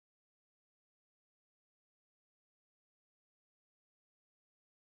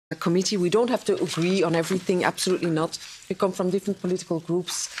committee. We don't have to agree on everything, absolutely not. We come from different political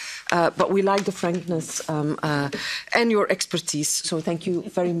groups, but we like the frankness and your expertise. So thank you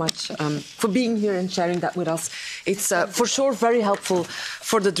very much for being here and sharing that with us. It's for sure very helpful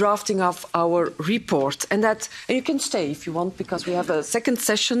for the drafting of our report. And you can stay if you want, because we have a second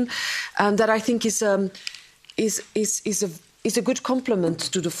session that I think is a good complement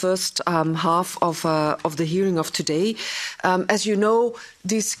to the first half of the hearing of today. As you know,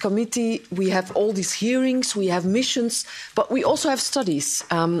 this committee, we have all these hearings, we have missions, but we also have studies.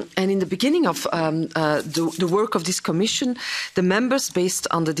 And in the beginning of the work of this commission, the members, based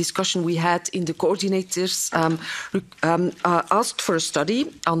on the discussion we had in the coordinators, asked for a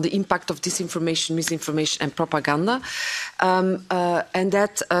study on the impact of disinformation, misinformation and propaganda. And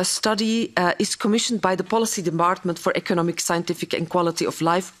that study is commissioned by the Policy Department for Economic, Scientific and Quality of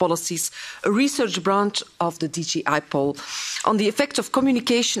Life Policies, a research branch of the DG IPOL, on the effect of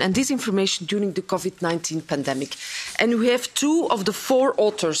communication and disinformation during the COVID-19 pandemic. And we have two of the four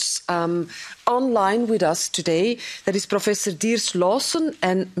authors online with us today. That is Professor Deirs Lawson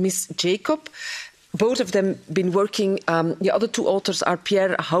and Ms. Jacob. Both of them been working. The other two authors are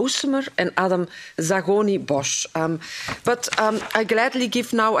Pierre Hausemer and Adam Zagoni-Bosch. But I gladly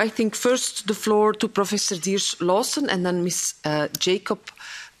give now, I think, first the floor to Professor Deirs Lawson and then Ms. Jacob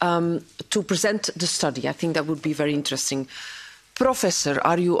to present the study. I think that would be very interesting. Professor,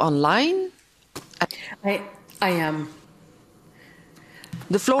 are you online? I am.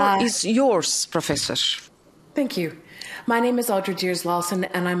 The floor is yours, Professor. Thank you. My name is Audrey Deirs Lawson,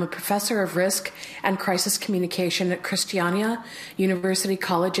 and I'm a professor of risk and crisis communication at Christiania University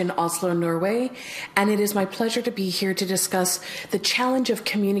College in Oslo, Norway. And it is my pleasure to be here to discuss the challenge of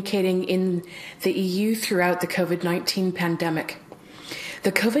communicating in the EU throughout the COVID-19 pandemic.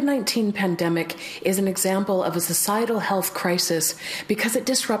 The COVID-19 pandemic is an example of a societal health crisis because it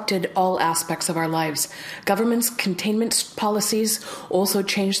disrupted all aspects of our lives. Government's containment policies also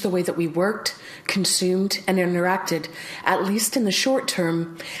changed the way that we worked, consumed, and interacted, at least in the short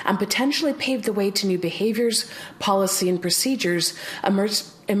term, and potentially paved the way to new behaviors, policy, and procedures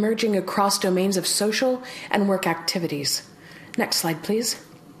emerging across domains of social and work activities. Next slide, please.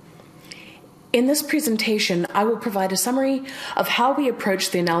 In this presentation, I will provide a summary of how we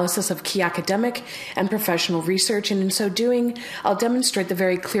approach the analysis of key academic and professional research, and in so doing, I'll demonstrate the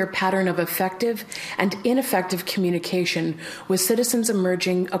very clear pattern of effective and ineffective communication with citizens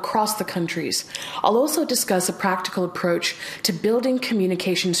emerging across the countries. I'll also discuss a practical approach to building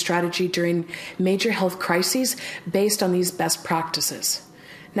communication strategy during major health crises based on these best practices.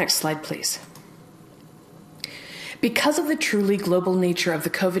 Next slide, please. Because of the truly global nature of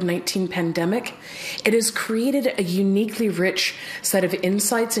the COVID-19 pandemic, it has created a uniquely rich set of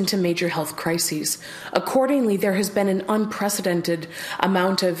insights into major health crises. Accordingly, there has been an unprecedented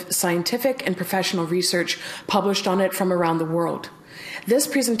amount of scientific and professional research published on it from around the world. This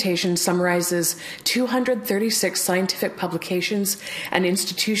presentation summarizes 236 scientific publications and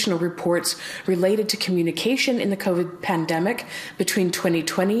institutional reports related to communication in the COVID pandemic between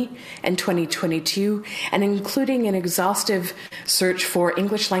 2020 and 2022, and including an exhaustive search for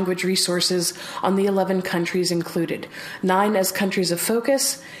English language resources on the 11 countries included, 9 as countries of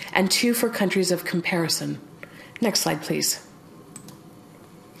focus and 2 for countries of comparison. Next slide, please.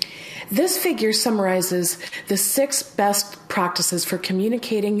 This figure summarizes the 6 best practices for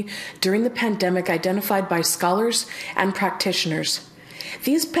communicating during the pandemic identified by scholars and practitioners.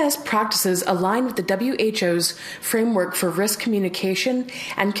 These best practices align with the WHO's framework for risk communication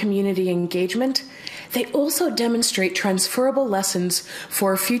and community engagement. They also demonstrate transferable lessons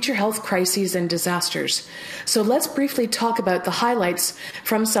for future health crises and disasters. So let's briefly talk about the highlights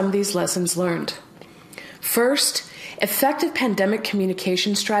from some of these lessons learned. First, effective pandemic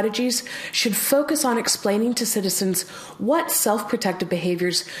communication strategies should focus on explaining to citizens what self-protective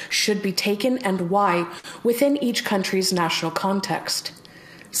behaviors should be taken and why within each country's national context.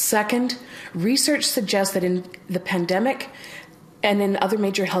 Second, research suggests that in the pandemic and in other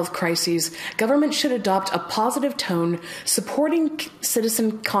major health crises, government should adopt a positive tone, supporting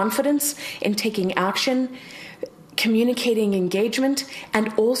citizen confidence in taking action, communicating engagement,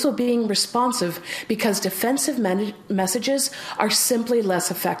 and also being responsive, because defensive messages are simply less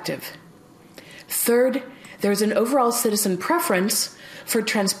effective. Third, there's an overall citizen preference for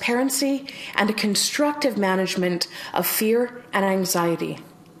transparency and a constructive management of fear and anxiety.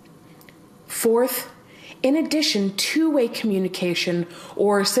 Fourth, in addition, two-way communication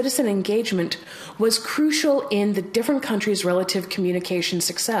or citizen engagement was crucial in the different countries' relative communication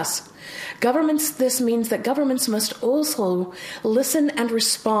success. This means that governments must also listen and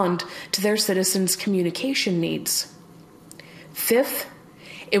respond to their citizens' communication needs. Fifth,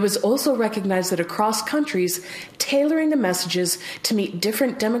 It was also recognized that across countries, tailoring the messages to meet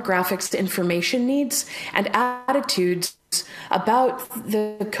different demographics, information needs, and attitudes about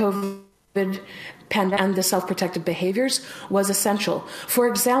the COVID pandemic and the self-protective behaviors was essential. For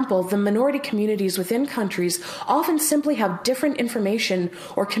example, the minority communities within countries often simply have different information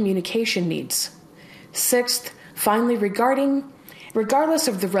or communication needs. Sixth, finally, regardless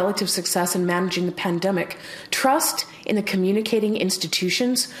of the relative success in managing the pandemic, trust in the communicating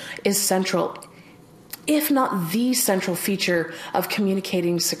institutions is central, if not the central feature of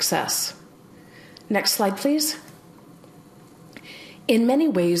communicating success. Next slide, please. In many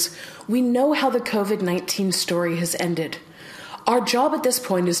ways, we know how the COVID-19 story has ended. Our job at this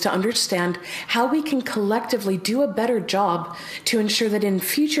point is to understand how we can collectively do a better job to ensure that in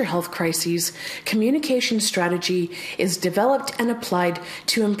future health crises, communication strategy is developed and applied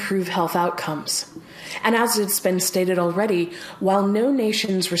to improve health outcomes. And as it's been stated already, while no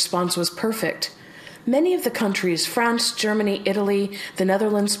nation's response was perfect, many of the countries, France, Germany, Italy, the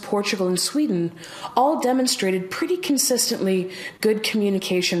Netherlands, Portugal, and Sweden, all demonstrated pretty consistently good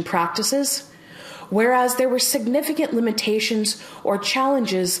communication practices, whereas there were significant limitations or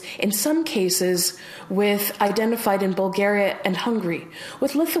challenges in some cases identified in Bulgaria and Hungary,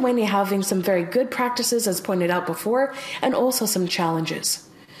 with Lithuania having some very good practices, as pointed out before, and also some challenges.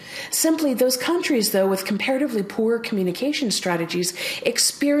 Simply, those countries, though, with comparatively poor communication strategies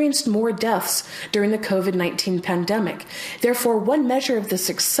experienced more deaths during the COVID-19 pandemic. Therefore, one measure of the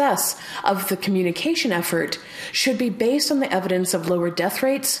success of the communication effort should be based on the evidence of lower death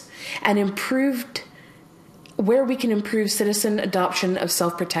rates and where we can improve citizen adoption of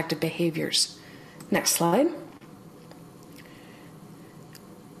self-protective behaviors. Next slide.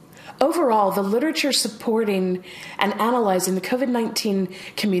 Overall, the literature supporting and analyzing the COVID-19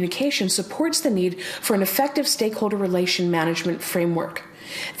 communication supports the need for an effective stakeholder relation management framework.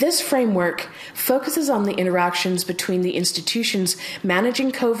 This framework focuses on the interactions between the institutions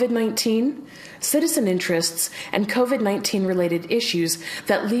managing COVID-19, citizen interests, and COVID-19 related issues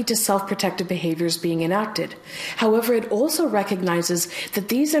that lead to self-protective behaviors being enacted. However, it also recognizes that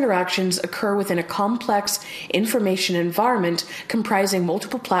these interactions occur within a complex information environment comprising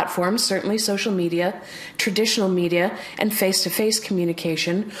multiple platforms, certainly social media, traditional media, and face-to-face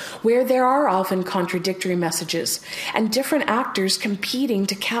communication, where there are often contradictory messages and different actors competing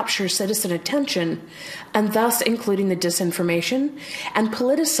to capture citizen attention, and thus including the disinformation and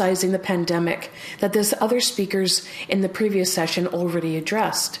politicizing the pandemic that these other speakers in the previous session already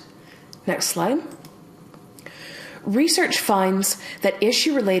addressed. Next slide. Research finds that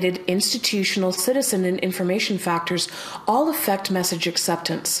issue-related institutional, citizen, and information factors all affect message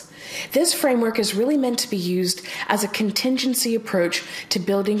acceptance. This framework is really meant to be used as a contingency approach to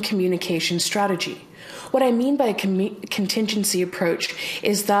building communication strategy. What I mean by a contingency approach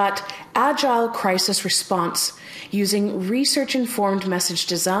is that agile crisis response using research-informed message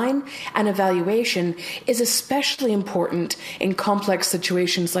design and evaluation is especially important in complex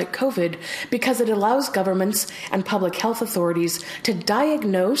situations like COVID because it allows governments and public health authorities to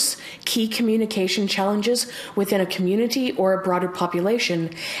diagnose key communication challenges within a community or a broader population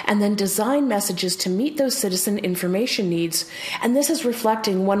and then design messages to meet those citizen information needs. And this is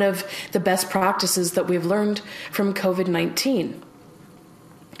reflecting one of the best practices that we've learned from COVID-19.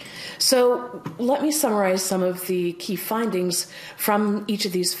 So let me summarize some of the key findings from each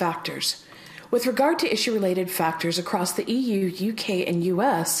of these factors. With regard to issue-related factors across the EU, UK, and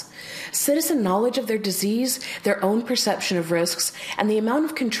US, citizen knowledge of their disease, their own perception of risks, and the amount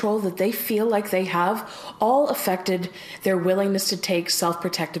of control that they feel like they have all affected their willingness to take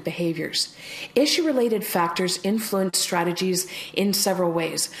self-protective behaviors. Issue-related factors influence strategies in several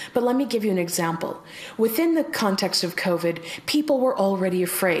ways, but let me give you an example. Within the context of COVID, people were already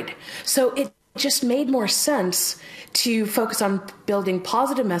afraid, so it just made more sense to focus on building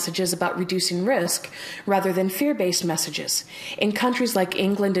positive messages about reducing risk rather than fear-based messages. In countries like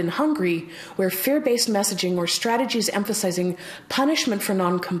England and Hungary, where fear-based messaging or strategies emphasizing punishment for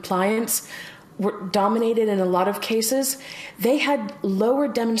non-compliance were dominated in a lot of cases, they had lower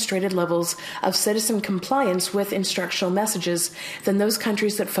demonstrated levels of citizen compliance with instructional messages than those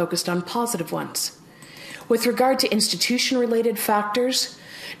countries that focused on positive ones. With regard to institution-related factors,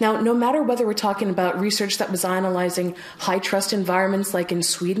 now, no matter whether we're talking about research that was analyzing high-trust environments like in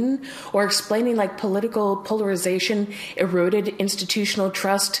Sweden, or explaining like political polarization eroded institutional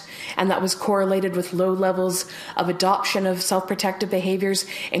trust, and that was correlated with low levels of adoption of self-protective behaviors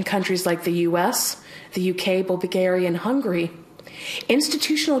in countries like the US, the UK, Bulgaria, and Hungary,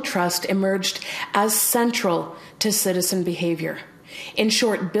 institutional trust emerged as central to citizen behavior. In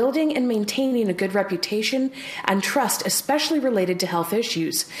short, building and maintaining a good reputation and trust, especially related to health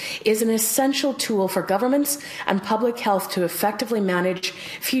issues, is an essential tool for governments and public health to effectively manage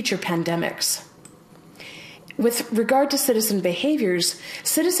future pandemics. With regard to citizen behaviors,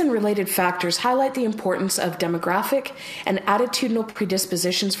 citizen-related factors highlight the importance of demographic and attitudinal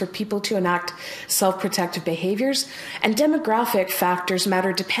predispositions for people to enact self-protective behaviors, and demographic factors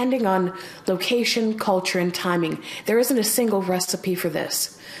matter depending on location, culture, and timing. There isn't a single recipe for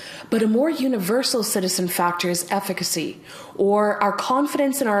this. But a more universal citizen factor is efficacy, or our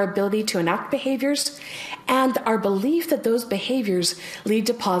confidence in our ability to enact behaviors and our belief that those behaviors lead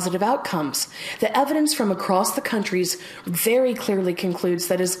to positive outcomes. The evidence from across the countries very clearly concludes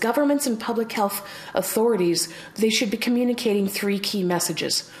that as governments and public health authorities, they should be communicating three key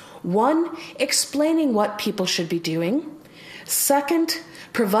messages. One, explaining what people should be doing. Second,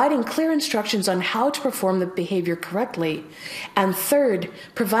 providing clear instructions on how to perform the behavior correctly. And third,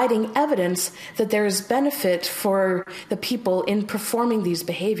 providing evidence that there is benefit for the people in performing these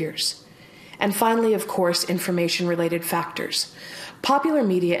behaviors. And finally, of course, information-related factors. Popular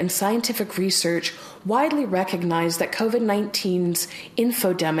media and scientific research widely recognize that COVID-19's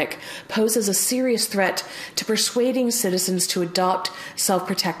infodemic poses a serious threat to persuading citizens to adopt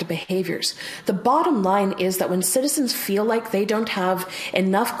self-protective behaviors. The bottom line is that when citizens feel like they don't have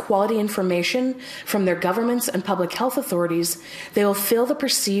enough quality information from their governments and public health authorities, they will fill the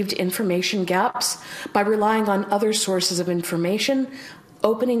perceived information gaps by relying on other sources of information,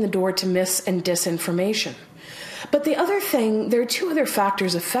 opening the door to mis- and disinformation. But there are two other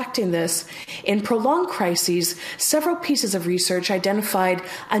factors affecting this. In prolonged crises, several pieces of research identified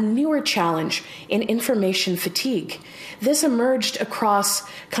a newer challenge in information fatigue. This emerged across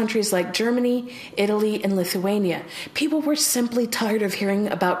countries like Germany, Italy, and Lithuania. People were simply tired of hearing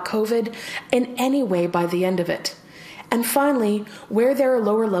about COVID in any way by the end of it. And finally, where there are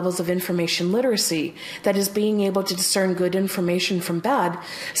lower levels of information literacy, that is, being able to discern good information from bad,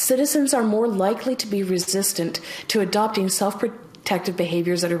 citizens are more likely to be resistant to adopting self-protective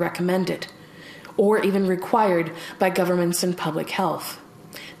behaviors that are recommended or even required by governments and public health.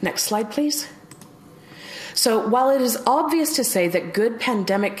 Next slide, please. So while it is obvious to say that good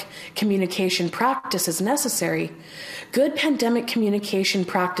pandemic communication practice is necessary, good pandemic communication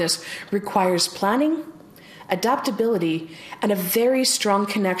practice requires planning, adaptability, and a very strong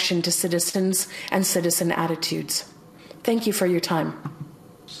connection to citizens and citizen attitudes. Thank you for your time.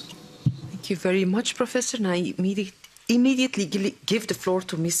 Thank you very much, Professor. And I immediately give the floor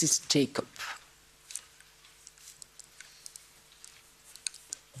to Mrs. Jacob.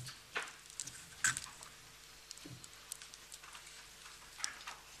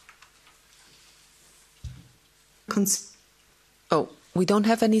 Oh, we don't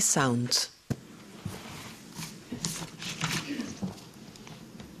have any sound.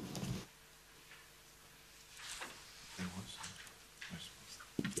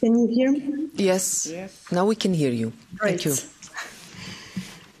 Can you hear me? Yes. Now we can hear you. Right. Thank you.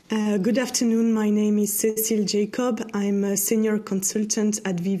 Good afternoon. My name is Cécile Jacob. I'm a senior consultant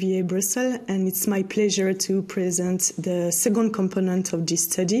at VVA Brussels, and it's my pleasure to present the second component of this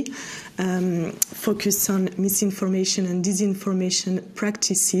study, focused on misinformation and disinformation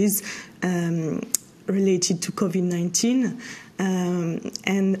practices related to COVID-19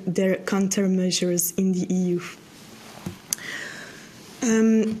 and their countermeasures in the EU.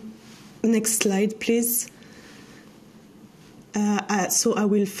 Next slide, please. So I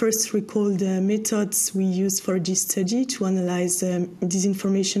will first recall the methods we use for this study to analyze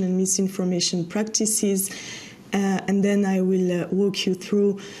disinformation and misinformation practices, and then I will walk you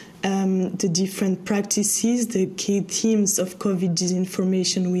through the different practices, the key themes of COVID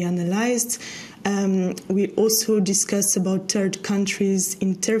disinformation we analyzed. We also discussed about third countries'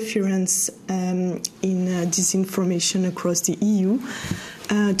 interference in disinformation across the EU,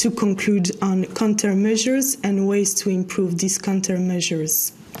 to conclude on countermeasures and ways to improve these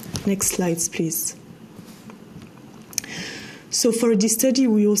countermeasures. Next slides, please. So for this study,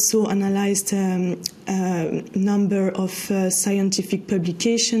 we also analyzed a number of scientific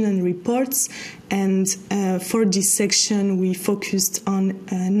publications and reports. And for this section, we focused on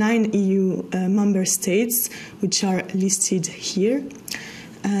 9 EU member states, which are listed here.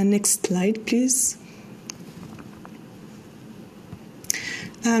 Next slide, please.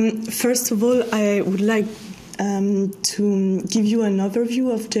 First of all, I would like to give you an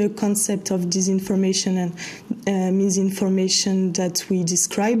overview of the concept of disinformation and misinformation that we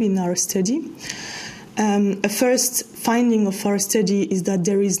describe in our study. A first finding of our study is that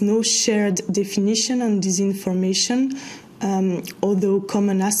there is no shared definition on disinformation although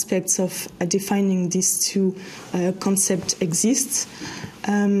common aspects of defining these two concepts exist.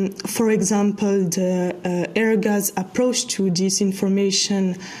 For example, the ERGA's approach to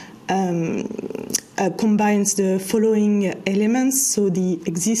disinformation combines the following elements: so the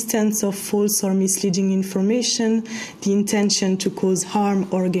existence of false or misleading information, the intention to cause harm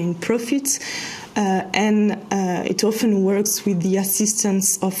or gain profit, and it often works with the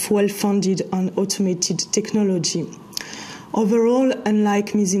assistance of well-funded and automated technology. Overall,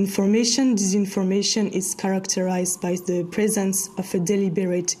 unlike misinformation, disinformation is characterized by the presence of a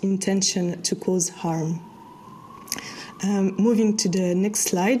deliberate intention to cause harm. Moving to the next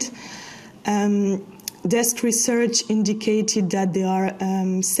slide. Desk research indicated that there are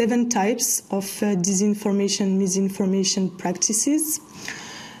 7 types of disinformation, misinformation practices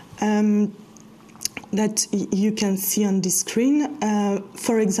that you can see on the screen.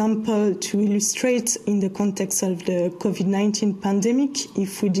 For example, to illustrate in the context of the COVID-19 pandemic,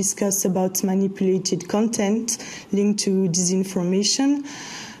 if we discuss about manipulated content linked to disinformation,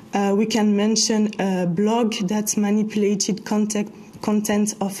 we can mention a blog that manipulated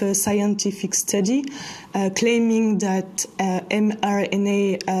content of a scientific study, claiming that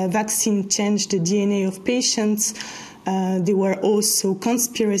mRNA vaccine changed the DNA of patients. There were also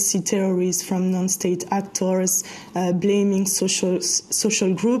conspiracy theories from non-state actors blaming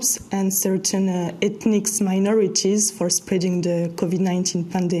social groups and certain ethnic minorities for spreading the COVID-19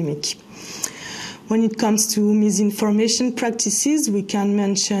 pandemic. When it comes to misinformation practices, we can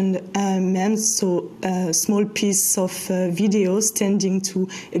mention memes, so small pieces of videos tending to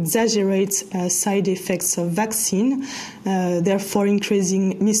exaggerate side effects of vaccine, therefore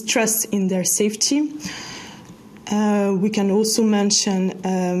increasing mistrust in their safety. We can also mention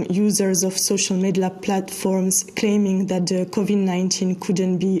users of social media platforms claiming that the COVID-19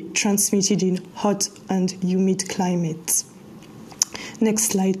 couldn't be transmitted in hot and humid climates.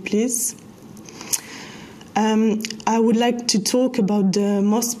 Next slide, please. I would like to talk about the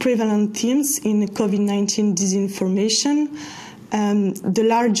most prevalent themes in COVID-19 disinformation. The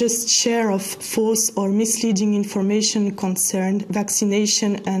largest share of false or misleading information concerned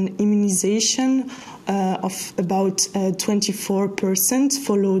vaccination and immunization of about 24%,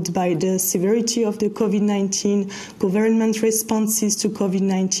 followed by the severity of the COVID-19, government responses to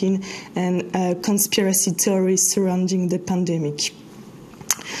COVID-19, and conspiracy theories surrounding the pandemic.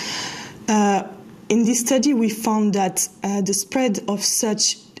 In this study, we found that the spread of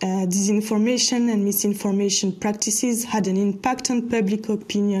such disinformation and misinformation practices had an impact on public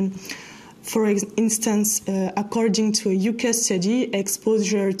opinion. For instance, according to a UK study,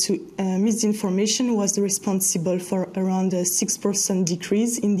 exposure to misinformation was responsible for around a 6%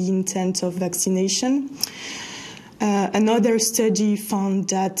 decrease in the intent of vaccination. Another study found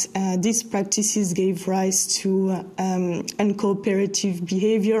that these practices gave rise to uncooperative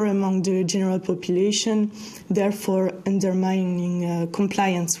behavior among the general population, therefore undermining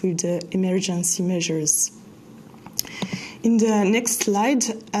compliance with the emergency measures. In the next slide,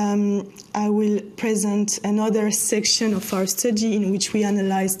 I will present another section of our study in which we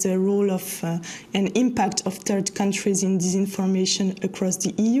analyze the role of and impact of third countries in disinformation across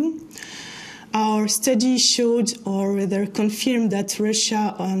the EU. Our study showed, or rather confirmed, that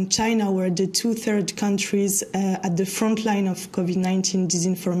Russia and China were the 2 third countries at the front line of COVID-19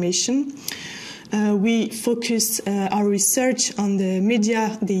 disinformation. We focused our research on the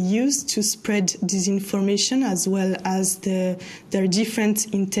media they use to spread disinformation, as well as their different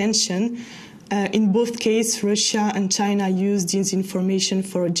intention. In both cases, Russia and China used disinformation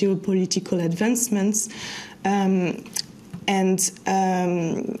for geopolitical advancements.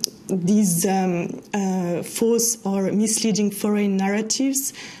 These false or misleading foreign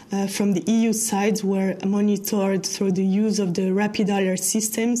narratives from the EU side were monitored through the use of the rapid alert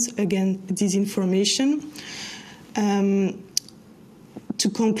systems against disinformation. To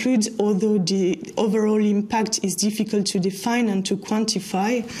conclude, although the overall impact is difficult to define and to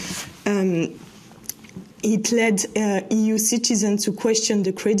quantify, it led EU citizens to question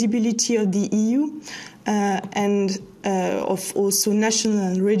the credibility of the EU and of also national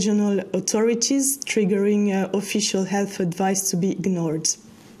and regional authorities, triggering official health advice to be ignored.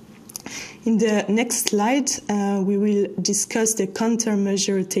 In the next slide, we will discuss the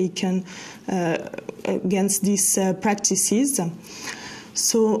countermeasure taken against these practices.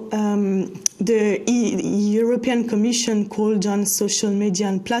 So the European Commission called on social media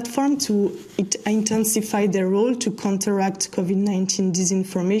and platforms to intensify their role to counteract COVID-19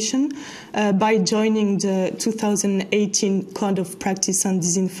 disinformation by joining the 2018 Code of Practice on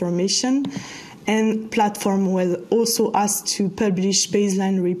Disinformation. And platform will also asked to publish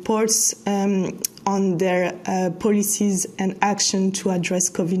baseline reports on their policies and action to address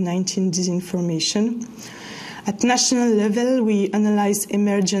COVID-19 disinformation. At national level, we analyze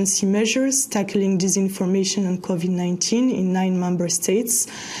emergency measures tackling disinformation and COVID-19 in 9 member states.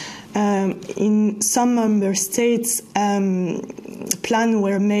 In some member states, plans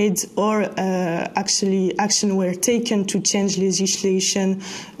were made or actually action were taken to change legislation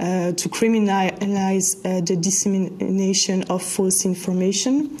to criminalize the dissemination of false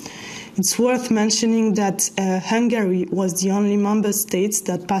information. It's worth mentioning that Hungary was the only member state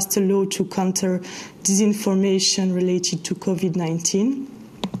that passed a law to counter disinformation related to COVID-19.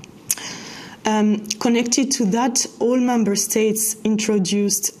 Connected to that, all member states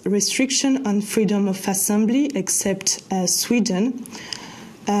introduced restriction on freedom of assembly, except Sweden.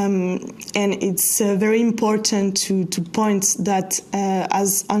 And it's very important to point that,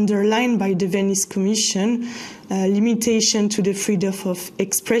 as underlined by the Venice Commission, limitation to the freedom of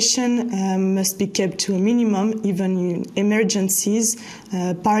expression must be kept to a minimum, even in emergencies.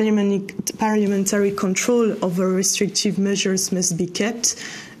 Parliamentary control over restrictive measures must be kept,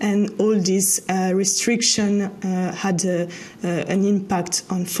 and all these restrictions had an impact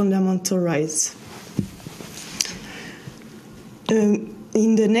on fundamental rights.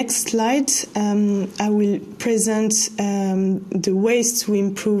 In the next slide, I will present the ways to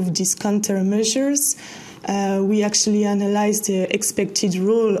improve these countermeasures. We actually analyzed the expected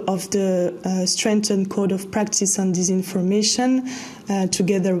role of the strengthened Code of Practice on Disinformation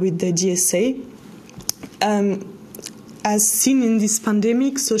together with the DSA. As seen in this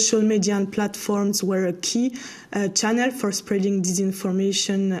pandemic, social media and platforms were a key channel for spreading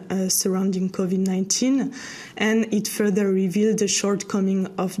disinformation surrounding COVID-19, and it further revealed the shortcoming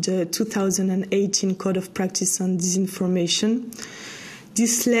of the 2018 Code of Practice on Disinformation.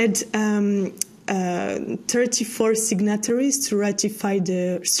 This led 34 signatories to ratify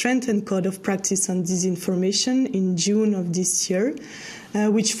the strengthened Code of Practice on Disinformation in June of this year,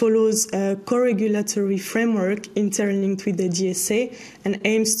 which follows a co-regulatory framework interlinked with the DSA and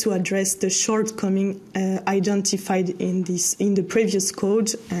aims to address the shortcoming identified in the previous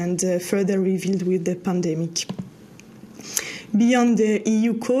code and further revealed with the pandemic. Beyond the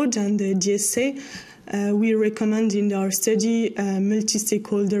EU code and the DSA, we recommend in our study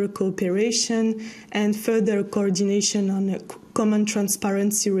multi-stakeholder cooperation and further coordination on common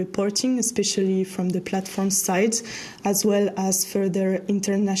transparency reporting, especially from the platform side, as well as further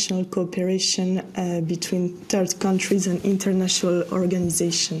international cooperation between third countries and international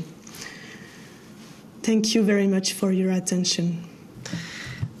organizations. Thank you very much for your attention.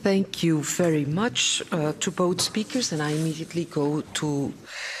 Thank you very much to both speakers, and I immediately go to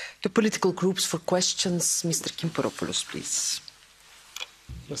the political groups for questions. Mr. Kimporopoulos, please.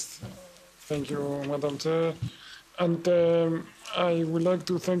 Yes, thank you, Madam Chair. And I would like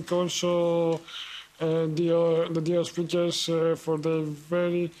to thank also the dear speakers for the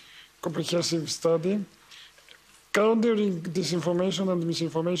very comprehensive study. Countering disinformation and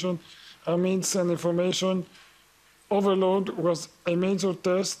misinformation amidst an information overload was a major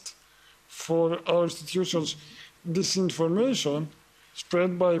test for our institutions. Disinformation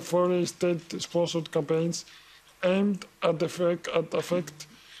spread by foreign state-sponsored campaigns aimed at affect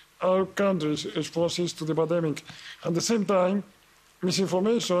our country's responses to the pandemic. At the same time,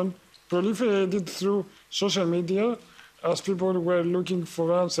 misinformation proliferated through social media as people were looking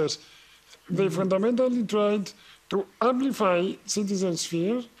for answers. They fundamentally tried to amplify citizens'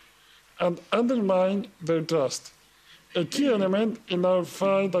 fear and undermine their trust, a key element in our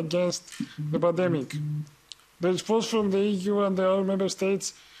fight against the pandemic. The response from the EU and our member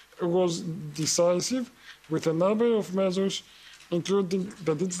states was decisive, with a number of measures, including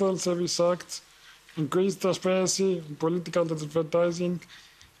the Digital Service Act, increased transparency in political advertising,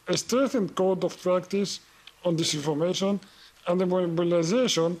 a strengthened code of practice on disinformation, and the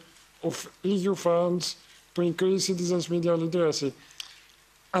mobilization of EU funds to increase citizens' media literacy.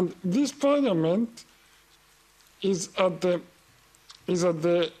 And this Parliament is at the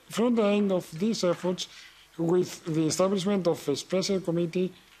front line of these efforts with the establishment of a special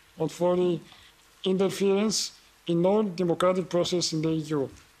committee on foreign interference in all democratic process in the EU,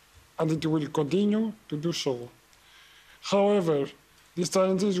 and it will continue to do so. However, these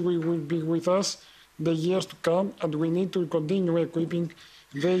challenges will be with us the years to come, and we need to continue equipping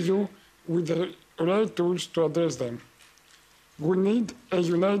the EU with the right tools to address them. We need a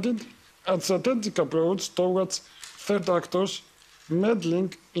united and strategic approach towards third actors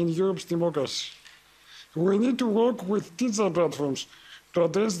meddling in Europe's democracy. We need to work with digital platforms to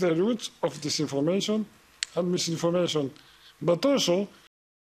address the roots of disinformation and misinformation, but also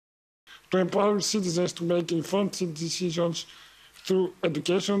to empower citizens to make informed decisions through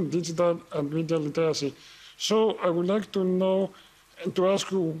education, digital and media literacy. So I would like to know and to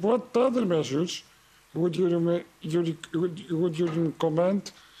ask you, what other measures would you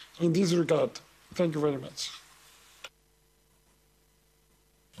recommend in this regard? Thank you very much.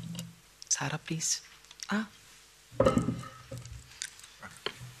 Sarah, please.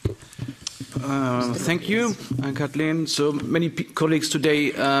 Thank you, Kathleen. So many colleagues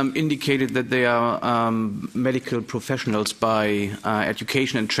today indicated that they are medical professionals by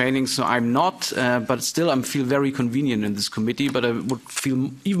education and training. So I'm not, but still I feel very convenient in this committee. But I would feel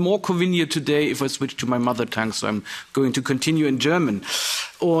even more convenient today if I switch to my mother tongue. So I'm going to continue in German.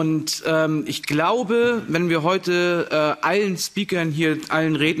 Und ich glaube, wenn wir heute allen Speakern hier,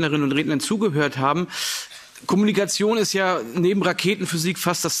 allen Rednerinnen und Rednern zugehört haben, Kommunikation ist ja neben Raketenphysik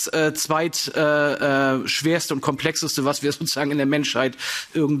fast das zweitschwerste und komplexeste, was wir sozusagen in der Menschheit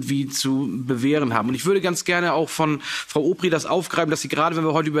irgendwie zu bewähren haben. Und ich würde ganz gerne auch von Frau Opry das aufgreifen, dass sie gerade, wenn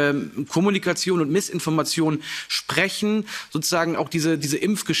wir heute über Kommunikation und Missinformation sprechen, sozusagen auch diese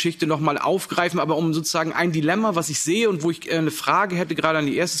Impfgeschichte nochmal aufgreifen, aber um sozusagen ein Dilemma, was ich sehe und wo ich eine Frage hätte, gerade an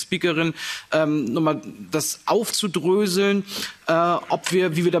die erste Speakerin, nochmal das aufzudröseln,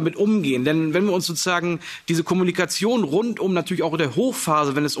 wie wir damit umgehen. Denn wenn wir uns sozusagen diese Kommunikation rund um natürlich auch in der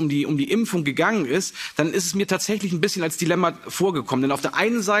Hochphase, wenn es um die Impfung gegangen ist, dann ist es mir tatsächlich ein bisschen als Dilemma vorgekommen. Denn auf der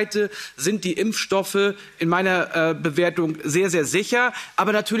einen Seite sind die Impfstoffe in meiner Bewertung sehr, sehr sicher,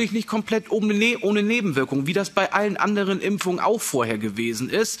 aber natürlich nicht komplett ohne Nebenwirkungen, wie das bei allen anderen Impfungen auch vorher gewesen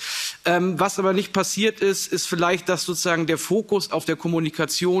ist. Was aber nicht passiert ist vielleicht, dass sozusagen der Fokus auf der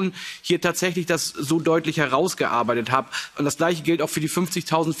Kommunikation hier tatsächlich das so deutlich herausgearbeitet hat. Und das Gleiche gilt auch für die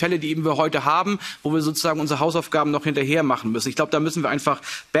 50.000 Fälle, die eben wir heute haben, wo wir sozusagen unsere Hausaufgaben noch hinterher machen müssen. Ich glaube, da müssen wir einfach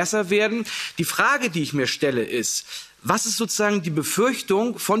besser werden. Die Frage, die ich mir stelle, ist, was ist sozusagen die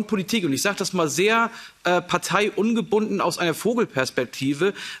Befürchtung von Politik? Und ich sage das mal sehr parteiungebunden aus einer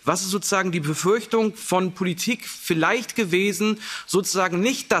Vogelperspektive. Was ist sozusagen die Befürchtung von Politik vielleicht gewesen, sozusagen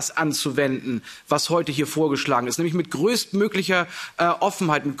nicht das anzuwenden, was heute hier vorgeschlagen ist, nämlich mit größtmöglicher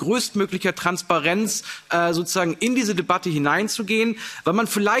Offenheit, mit größtmöglicher Transparenz sozusagen in diese Debatte hineinzugehen, weil man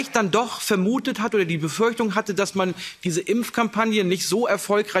vielleicht dann doch vermutet hat oder die Befürchtung hatte, dass man diese Impfkampagne nicht so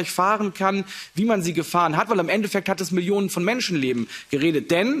erfolgreich fahren kann, wie man sie gefahren hat, weil am Endeffekt hat es Millionen von Menschenleben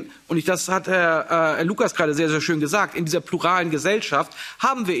geredet. Denn, und das hat Herr Lukas gerade sehr, sehr schön gesagt, in dieser pluralen Gesellschaft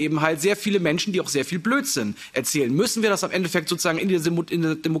haben wir eben halt sehr viele Menschen, die auch sehr viel Blödsinn erzählen. Müssen wir das am Endeffekt sozusagen in der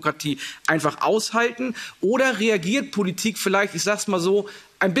Demokratie einfach aushalten? Oder reagiert Politik vielleicht, ich sage es mal so,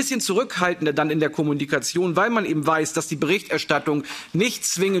 ein bisschen zurückhaltender dann in der Kommunikation, weil man eben weiß, dass die Berichterstattung nicht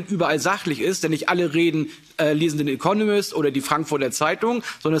zwingend überall sachlich ist, denn nicht alle lesen den Economist oder die Frankfurter Zeitung,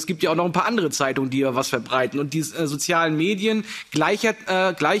 sondern es gibt ja auch noch ein paar andere Zeitungen, die ja was verbreiten. Und die sozialen Medien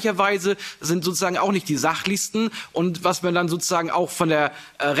gleicherweise sind sozusagen auch nicht die sachlichsten. Und was man dann sozusagen auch von der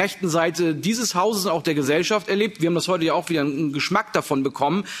rechten Seite dieses Hauses und auch der Gesellschaft erlebt, wir haben das heute ja auch wieder einen Geschmack davon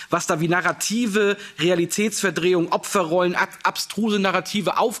bekommen, was da wie Narrative, Realitätsverdrehung, Opferrollen, abstruse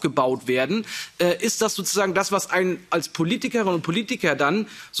Narrative aufgebaut werden, ist das sozusagen das, was einen als Politikerinnen und Politiker dann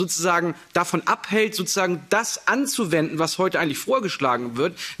sozusagen davon abhält, sozusagen das anzuwenden, was heute eigentlich vorgeschlagen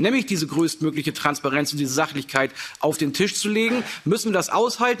wird, nämlich diese größtmögliche Transparenz und diese Sachlichkeit auf den Tisch zu legen. Müssen wir das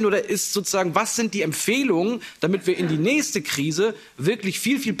aushalten oder ist sozusagen, was sind die Empfehlungen, damit wir in die nächste Krise wirklich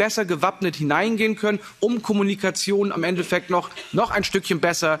viel, viel besser gewappnet hineingehen können, um Kommunikation am Endeffekt noch ein Stückchen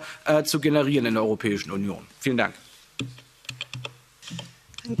besser zu generieren in der Europäischen Union? Vielen Dank.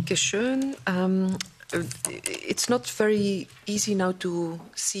 Dankeschön. It's not very easy now to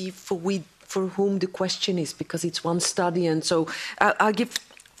see for whom the question is, because it's one study, and so I'll give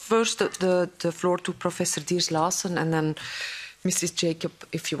first the floor to Professor Diers Larsen, and then Mrs. Jacob,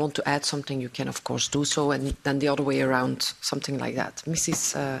 if you want to add something, you can of course do so, and then the other way around, something like that.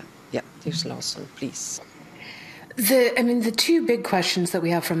 Mrs. Diers Larsen, please. The two big questions that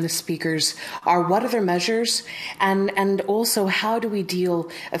we have from the speakers are what other measures and also how do we deal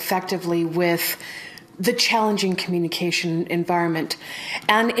effectively with the challenging communication environment.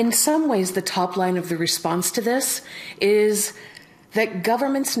 And in some ways, the top line of the response to this is that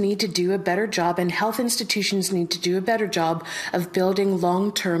governments need to do a better job and health institutions need to do a better job of building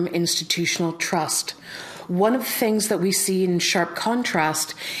long-term institutional trust. one of the things that we see in sharp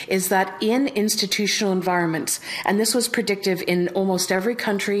contrast is that in institutional environments, and this was predictive in almost every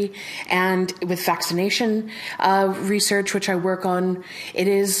country, and with vaccination research, which I work on, it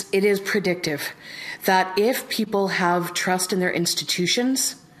is predictive that if people have trust in their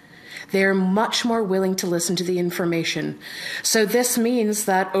institutions, they're much more willing to listen to the information. So this means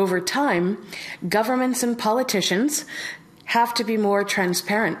that over time, governments and politicians have to be more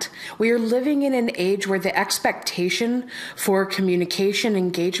transparent. We are living in an age where the expectation for communication,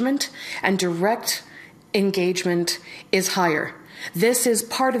 engagement, and direct engagement is higher. This is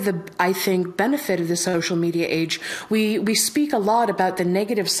part of the, I think, benefit of the social media age. We speak a lot about the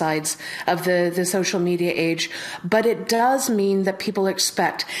negative sides of the social media age, but it does mean that people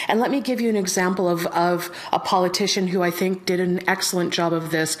expect. And let me give you an example of a politician who I think did an excellent job of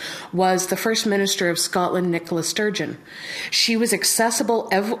this, was the First Minister of Scotland, Nicola Sturgeon. She was accessible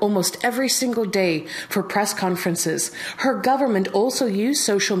almost every single day for press conferences. Her government also used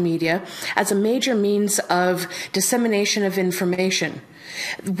social media as a major means of dissemination of information.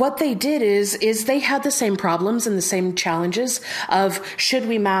 What they did is they had the same problems and the same challenges of should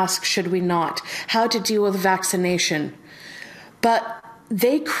we mask, should we not, how to deal with vaccination. But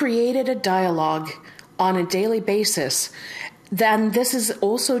they created a dialogue on a daily basis. Then this is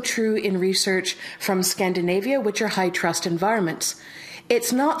also true in research from Scandinavia, which are high trust environments.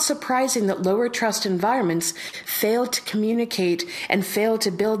 It's not surprising that lower trust environments fail to communicate and fail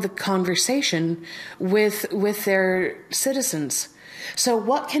to build the conversation with their citizens. So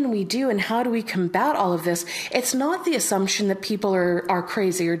what can we do and how do we combat all of this? It's not the assumption that people are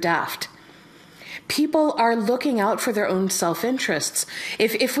crazy or daft. People are looking out for their own self-interests.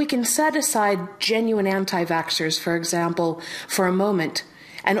 If we can set aside genuine anti-vaxxers, for example, for a moment,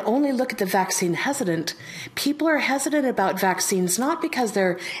 and only look at the vaccine hesitant, people are hesitant about vaccines not because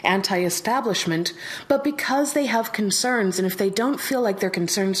they're anti-establishment, but because they have concerns. And if they don't feel like their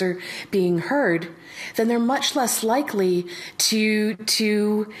concerns are being heard, then they're much less likely to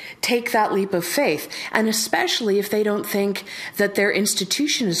take that leap of faith. And especially if they don't think that their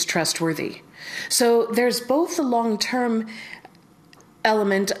institution is trustworthy. So there's both the long-term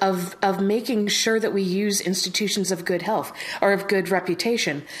element of making sure that we use institutions of good health or of good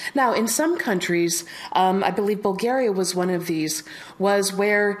reputation. Now, in some countries, I believe Bulgaria was one of these, was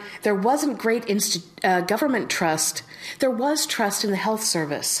where there wasn't great government trust. There was trust in the health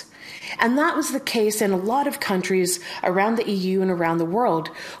service. And that was the case in a lot of countries around the EU and around the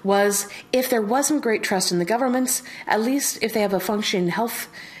world, was if there wasn't great trust in the governments, at least if they have a functioning health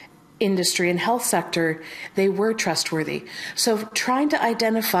industry and health sector, they were trustworthy. So trying to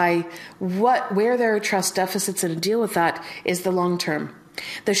identify where there are trust deficits and to deal with that is the long term.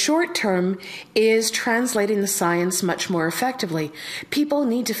 The short term is translating the science much more effectively. People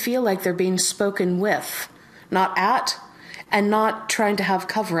need to feel like they're being spoken with, not at, and not trying to have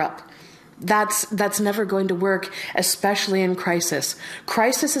cover-up. That's never going to work, especially in crisis.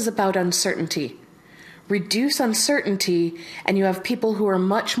 Crisis is about uncertainty. Reduce uncertainty, and you have people who are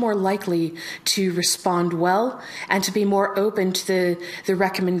much more likely to respond well and to be more open to the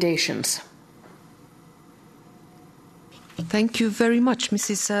recommendations. Thank you very much,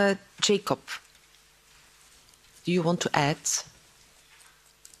 Mrs. Jacob. Do you want to add?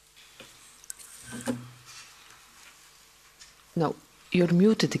 No, you're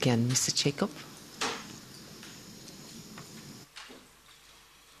muted again, Mr. Jacob.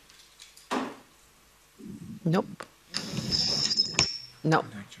 Nope. No.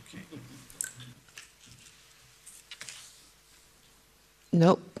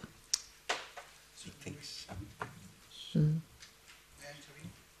 Nope.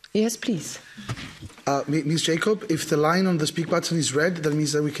 Yes, please. Ms. Jacob, if the line on the speak button is red, that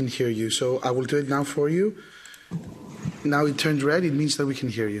means that we can hear you. So I will do it now for you. Now it turned red, it means that we can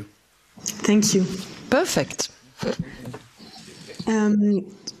hear you. Thank you. Perfect.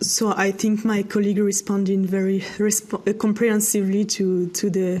 So I think my colleague responded very comprehensively to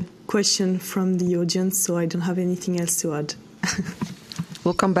the question from the audience, so I don't have anything else to add.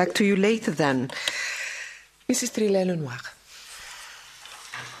 We'll come back to you later then. Mrs. Trillet-Lenoir.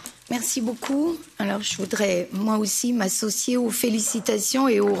 Merci beaucoup. Alors, je voudrais moi aussi m'associer aux félicitations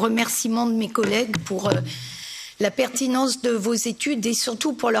et aux remerciements de mes collègues pour la pertinence de vos études et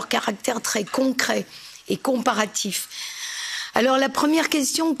surtout pour leur caractère très concret et comparatif. Alors, la première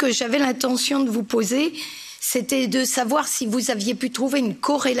question que j'avais l'intention de vous poser, c'était de savoir si vous aviez pu trouver une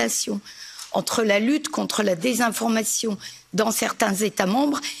corrélation entre la lutte contre la désinformation dans certains États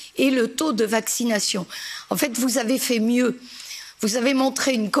membres et le taux de vaccination. En fait, vous avez fait mieux. Vous avez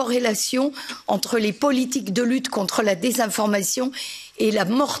montré une corrélation entre les politiques de lutte contre la désinformation et la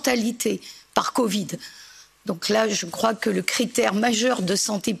mortalité par Covid. Donc là, je crois que le critère majeur de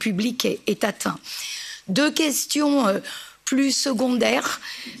santé publique est atteint. 2 questions plus secondaires,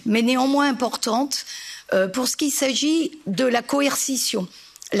 mais néanmoins importantes, pour ce qui s'agit de la coercition,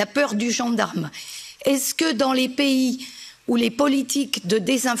 la peur du gendarme. Est-ce que dans les pays où les politiques de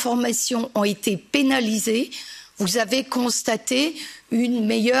désinformation ont été pénalisées, vous avez constaté une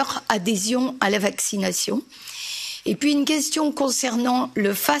meilleure adhésion à la vaccination? Et puis une question concernant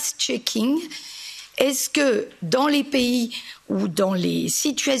le fast-checking. Est-ce que dans les pays ou dans les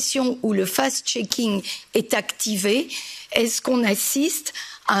situations où le fast-checking est activé, est-ce qu'on assiste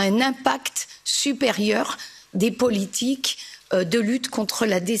à un impact supérieur des politiques de lutte contre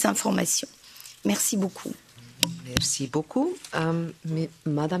la désinformation? Merci beaucoup. Merci beaucoup.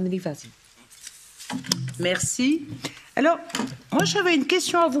 Madame Rivasi. Merci. Alors, moi j'avais une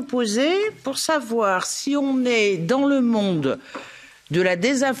question à vous poser pour savoir si on est dans le monde de la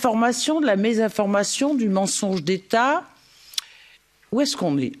désinformation, de la mésinformation, du mensonge d'État. Où est-ce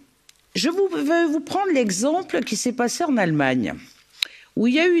qu'on est? Je vais vous prendre l'exemple qui s'est passé en Allemagne, où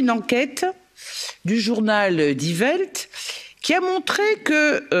il y a eu une enquête du journal Die Welt qui a montré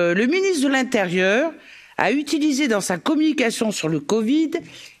que le ministre de l'Intérieur a utilisé dans sa communication sur le Covid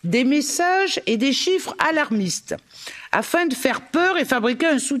des messages et des chiffres alarmistes afin de faire peur et fabriquer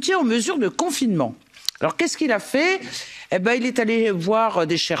un soutien aux mesures de confinement. Alors qu'est-ce qu'il a fait? Eh ben, il est allé voir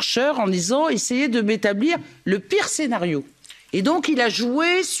des chercheurs en disant essayez de m'établir le pire scénario. Et donc il a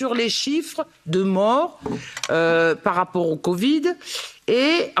joué sur les chiffres de morts par rapport au Covid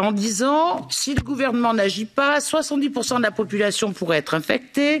et en disant si le gouvernement n'agit pas, 70% de la population pourrait être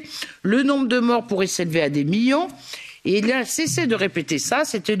infectée, le nombre de morts pourrait s'élever à des millions. Et il a cessé de répéter ça,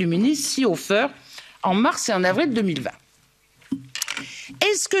 c'était le ministre Seehofer en mars et en avril 2020.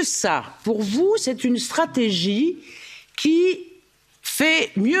 Est-ce que ça, pour vous, c'est une stratégie qui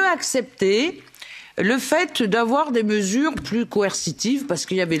fait mieux accepter le fait d'avoir des mesures plus coercitives, parce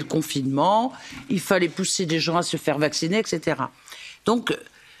qu'il y avait le confinement, il fallait pousser les gens à se faire vacciner, etc. Donc,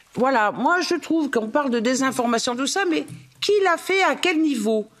 voilà, moi je trouve qu'on parle de désinformation, tout ça, mais qui l'a fait, à quel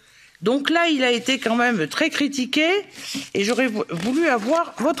niveau? Donc là, il a été quand même très critiqué, et j'aurais voulu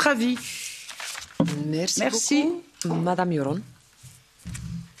avoir votre avis. Merci beaucoup. Madame Yoron.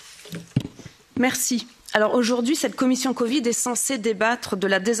 Merci. Alors aujourd'hui, cette commission Covid est censée débattre de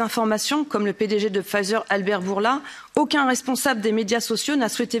la désinformation, comme le PDG de Pfizer, Albert Bourla. Aucun responsable des médias sociaux n'a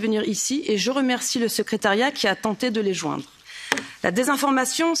souhaité venir ici et je remercie le secrétariat qui a tenté de les joindre. La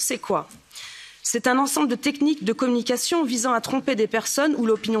désinformation, c'est quoi? C'est un ensemble de techniques de communication visant à tromper des personnes ou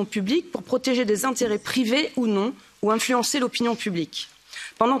l'opinion publique pour protéger des intérêts privés ou non, ou influencer l'opinion publique.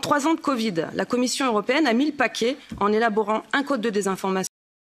 Pendant 3 ans de Covid, la Commission européenne a mis le paquet en élaborant un code de désinformation.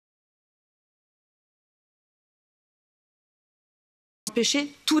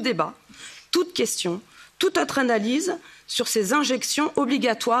 Empêcher tout débat, toute question, toute autre analyse sur ces injections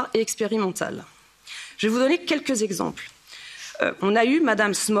obligatoires et expérimentales. Je vais vous donner quelques exemples. On a eu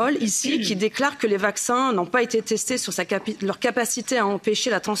Madame Small ici qui déclare que les vaccins n'ont pas été testés sur leur capacité à empêcher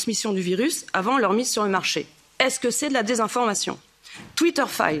la transmission du virus avant leur mise sur le marché. Est-ce que c'est de la désinformation? Twitter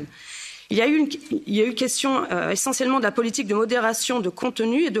File. Il y a eu question essentiellement de la politique de modération de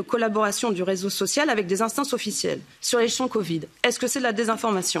contenu et de collaboration du réseau social avec des instances officielles sur les champs Covid. Est-ce que c'est de la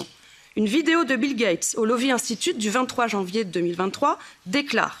désinformation? Une vidéo de Bill Gates au Lowy Institute du 23 janvier 2023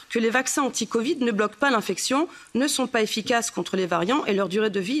 déclare que les vaccins anti-Covid ne bloquent pas l'infection, ne sont pas efficaces contre les variants et leur durée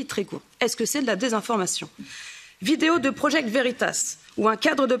de vie est très courte. Est-ce que c'est de la désinformation? Vidéo de Project Veritas où un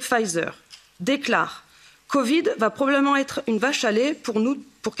cadre de Pfizer déclare Covid va probablement être une vache à lait pour nous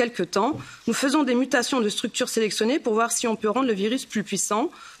pour quelque temps. Nous faisons des mutations de structures sélectionnées pour voir si on peut rendre le virus plus puissant.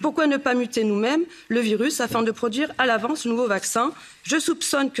 Pourquoi ne pas muter nous-mêmes le virus afin de produire à l'avance le nouveau vaccin? Je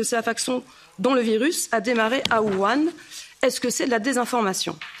soupçonne que c'est la façon dont le virus a démarré à Wuhan. Est-ce que c'est de la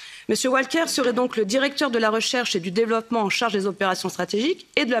désinformation? Monsieur Walker serait donc le directeur de la recherche et du développement en charge des opérations stratégiques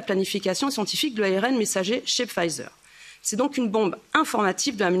et de la planification scientifique de l'ARN messager chez Pfizer. C'est donc une bombe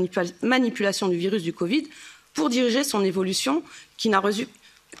informative de la manipulation du virus du Covid pour diriger son évolution qui n'a reçu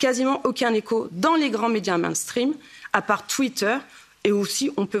quasiment aucun écho dans les grands médias mainstream, à part Twitter, et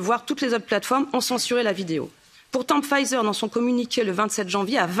aussi on peut voir toutes les autres plateformes ont censuré la vidéo. Pourtant, Pfizer, dans son communiqué le 27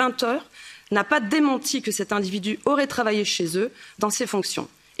 janvier à 20h, n'a pas démenti que cet individu aurait travaillé chez eux dans ses fonctions.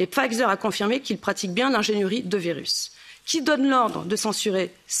 Et Pfizer a confirmé qu'il pratique bien l'ingénierie de virus. Qui donne l'ordre de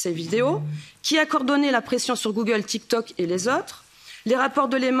censurer ces vidéos? Qui a coordonné la pression sur Google, TikTok et les autres? Les rapports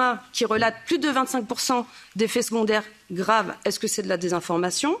de l'EMA qui relatent plus de 25% d'effets secondaires graves, est-ce que c'est de la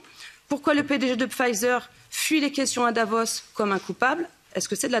désinformation? Pourquoi le PDG de Pfizer fuit les questions à Davos comme un coupable? Est-ce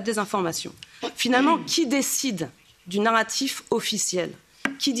que c'est de la désinformation? Finalement, qui décide du narratif officiel?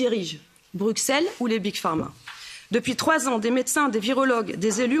 Qui dirige? Bruxelles ou les Big Pharma. Depuis 3 ans, des médecins, des virologues,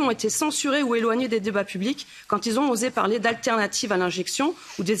 des élus ont été censurés ou éloignés des débats publics quand ils ont osé parler d'alternatives à l'injection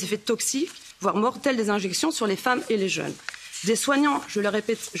ou des effets toxiques, voire mortels des injections sur les femmes et les jeunes. Des soignants, je le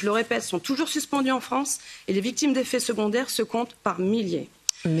répète, sont toujours suspendus en France et les victimes d'effets secondaires se comptent par milliers.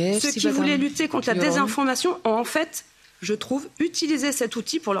 Ceux qui voulaient lutter contre la désinformation ont en fait, je trouve, utilisé cet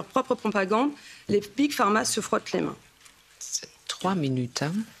outil pour leur propre propagande. Les Big Pharma se frottent les mains. 3 minutes.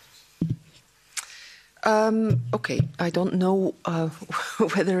 Hein? Okay, I don't know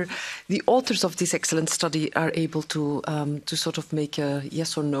whether the authors of this excellent study are able to sort of make a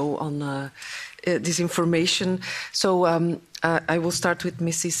yes or no on this information. So I will start with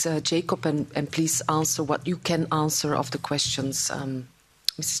Mrs. Jacob, and please answer what you can answer of the questions.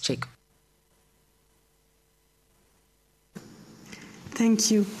 Mrs. Jacob. Thank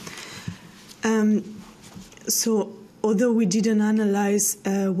you. So, although we didn't analyze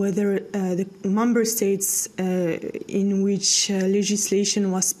whether the member states in which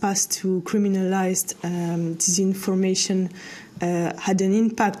legislation was passed to criminalize disinformation had an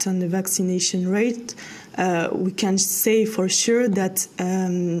impact on the vaccination rate, we can say for sure that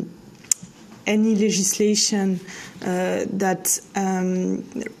any legislation that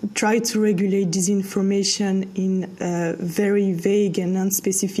try to regulate disinformation in very vague and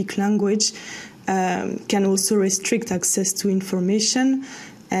unspecific language can also restrict access to information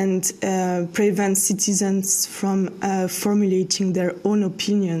and prevent citizens from formulating their own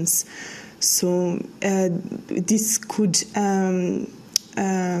opinions. So this could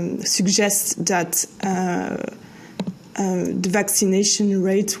suggest that the vaccination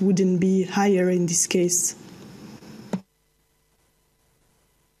rate wouldn't be higher in this case.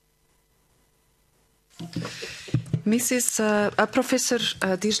 Professor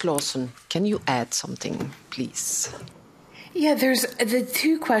Dierks-Lawson, can you add something, please? Yeah, there's the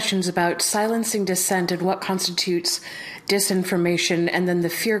two questions about silencing dissent and what constitutes disinformation, and then the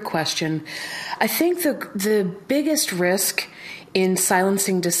fear question. I think the biggest risk in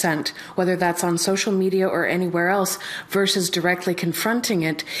silencing dissent, whether that's on social media or anywhere else, versus directly confronting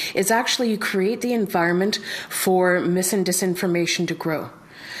it, is actually you create the environment for mis and disinformation to grow.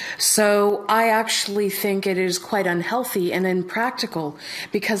 So I actually think it is quite unhealthy and impractical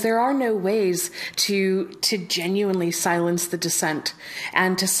because there are no ways to genuinely silence the dissent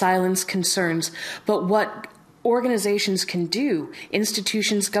and to silence concerns. But what organizations can do,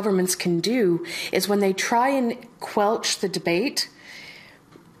 institutions, governments can do, is when they try and quelch the debate,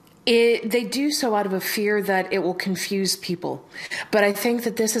 they do so out of a fear that it will confuse people. But I think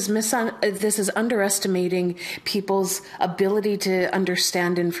that this is underestimating people's ability to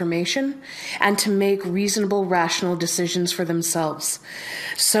understand information and to make reasonable, rational decisions for themselves.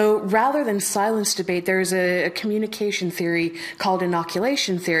 So rather than silence debate, there's a communication theory called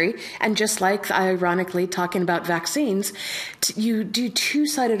inoculation theory. And just like, ironically, talking about vaccines, you do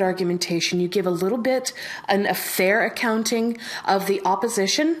two-sided argumentation. You give a little bit, a fair accounting of the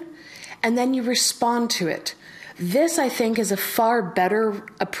opposition, and then you respond to it. This, I think, is a far better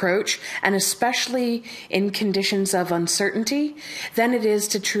approach, and especially in conditions of uncertainty, than it is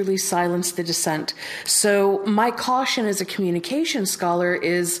to truly silence the dissent. So my caution as a communication scholar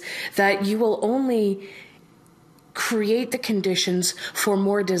is that you will only create the conditions for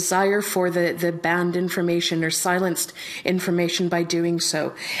more desire for the banned information or silenced information by doing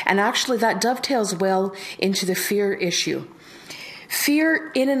so. And actually that dovetails well into the fear issue.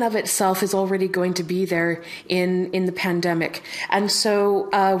 Fear in and of itself is already going to be there in the pandemic. And so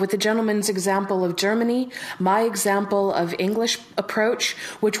with the gentleman's example of Germany, my example of English approach,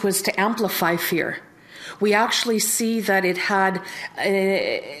 which was to amplify fear, we actually see that it had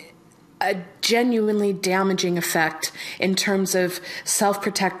a genuinely damaging effect in terms of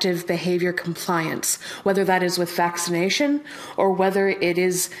self-protective behavior compliance, whether that is with vaccination or whether it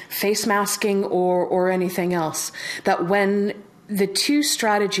is face masking or anything else. That when the two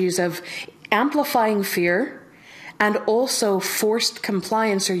strategies of amplifying fear and also forced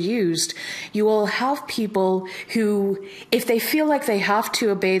compliance are used, you will have people who, if they feel like they have to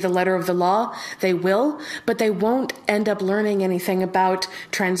obey the letter of the law, they will, but they won't end up learning anything about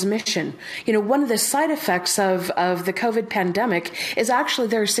transmission. You know, one of the side effects of the COVID pandemic is actually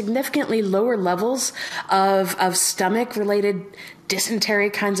there are significantly lower levels of stomach-related dysentery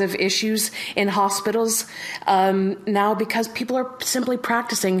kinds of issues in hospitals now because people are simply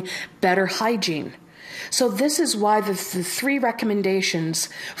practicing better hygiene. So this is why the three recommendations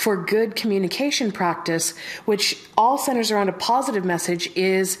for good communication practice, which all centers around a positive message,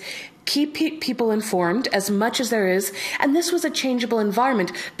 is Keep people informed as much as there is. And this was a changeable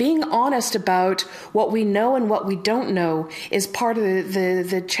environment. Being honest about what we know and what we don't know is part of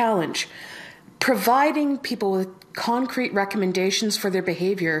the challenge. Providing people with concrete recommendations for their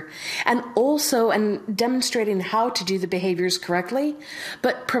behavior and demonstrating how to do the behaviors correctly,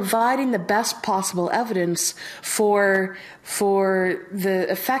 but providing the best possible evidence for the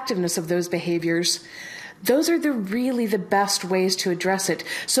effectiveness of those behaviors. Those are really the best ways to address it.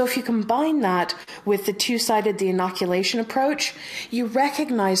 So if you combine that with the two-sided, the inoculation approach, you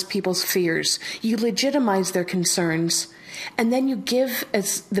recognize people's fears, you legitimize their concerns, and then you give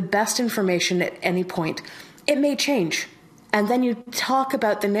us the best information at any point. It may change. And then you talk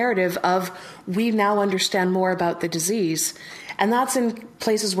about the narrative of, we now understand more about the disease. And that's in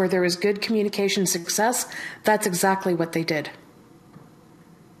places where there is good communication success. That's exactly what they did.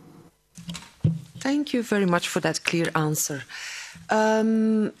 Thank you very much for that clear answer.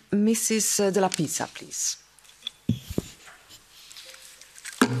 Mrs. De La Pizza, please.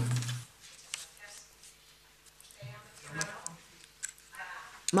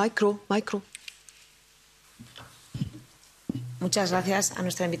 Micro. Muchas gracias a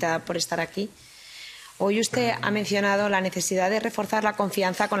nuestra invitada por estar aquí. Hoy usted ha mencionado la necesidad de reforzar la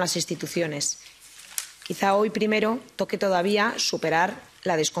confianza con las instituciones. Quizá hoy primero toque todavía superar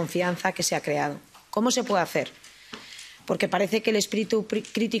la desconfianza que se ha creado. ¿Cómo se puede hacer? Porque parece que el espíritu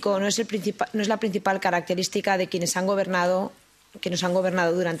crítico no es la principal característica de quienes nos han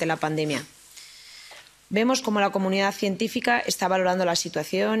gobernado durante la pandemia. Vemos cómo la comunidad científica está valorando la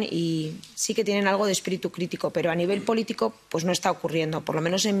situación y sí que tienen algo de espíritu crítico, pero a nivel político pues no está ocurriendo. Por lo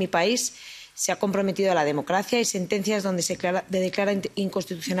menos en mi país se ha comprometido a la democracia y sentencias donde se declara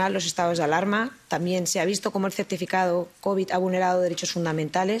inconstitucional los estados de alarma. También se ha visto cómo el certificado COVID ha vulnerado derechos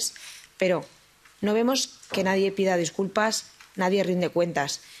fundamentales, pero no vemos que nadie pida disculpas, nadie rinde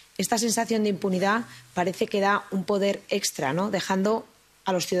cuentas. Esta sensación de impunidad parece que da un poder extra, ¿no? Dejando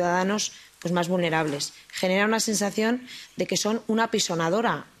a los ciudadanos pues más vulnerables. Genera una sensación de que son una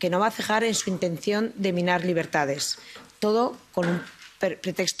apisonadora, que no va a cejar en su intención de minar libertades. Todo con un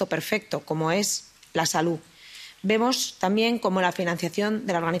pretexto perfecto, como es la salud. Vemos también cómo la financiación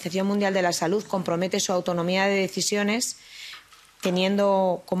de la Organización Mundial de la Salud compromete su autonomía de decisiones,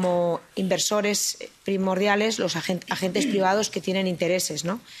 teniendo como inversores primordiales los agentes privados que tienen intereses,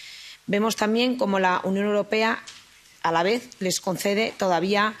 ¿no? Vemos también cómo la Unión Europea a la vez les concede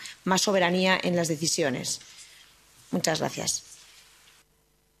todavía más soberanía en las decisiones. Muchas gracias.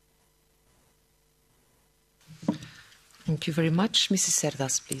 Thank you very much. Mrs.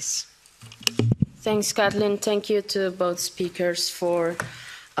 Cerdas, please. Thanks, Kathleen. Thank you to both speakers for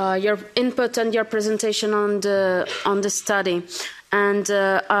your input and your presentation on the study. And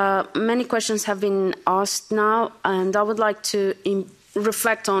many questions have been asked now, and I would like to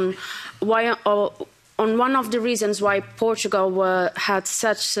reflect on on one of the reasons why Portugal had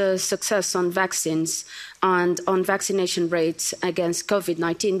such success on vaccines and on vaccination rates against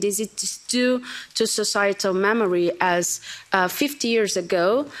COVID-19. This is due to societal memory, as 50 years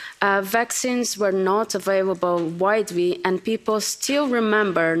ago, vaccines were not available widely, and people still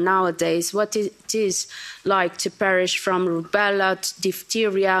remember nowadays what it is like to perish from rubella,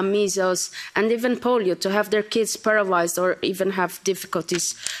 diphtheria, measles, and even polio, to have their kids paralyzed or even have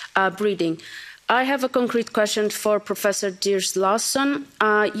difficulties breathing. I have a concrete question for Professor Deirs Lawson.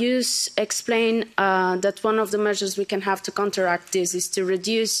 You explain that one of the measures we can have to counteract this is to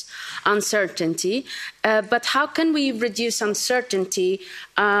reduce uncertainty. But how can we reduce uncertainty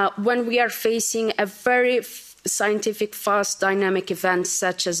when we are facing a very scientific, fast, dynamic event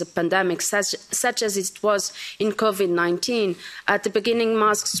such as a pandemic, such as it was in COVID-19. At the beginning,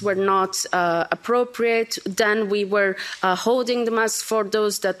 masks were not appropriate. Then we were holding the masks for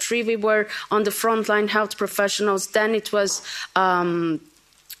those that really were on the frontline health professionals. Then it was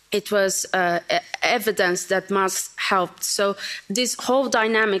evidence that masks helped. So this whole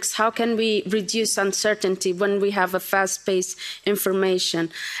dynamics, how can we reduce uncertainty when we have a fast-paced information?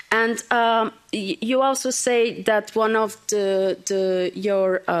 And you also say that one of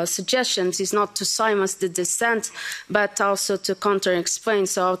your suggestions is not to silence the dissent, but also to counter-explain.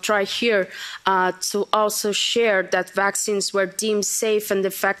 So I'll try here to also share that vaccines were deemed safe and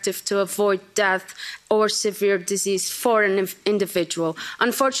effective to avoid death or severe disease for an individual.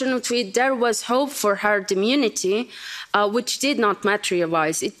 Unfortunately, there was hope for herd immunity, which did not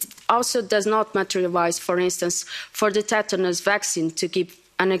materialize. It also does not materialize, for instance, for the tetanus vaccine, to give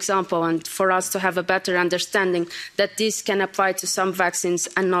an example and for us to have a better understanding that this can apply to some vaccines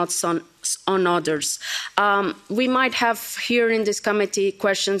and not on others. We might have here in this committee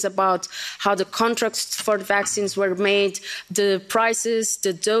questions about how the contracts for vaccines were made, the prices,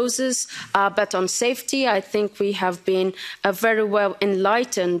 the doses, but on safety, I think we have been very well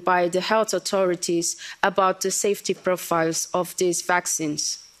enlightened by the health authorities about the safety profiles of these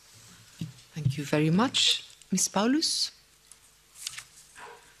vaccines. Thank you very much. Ms. Paulus?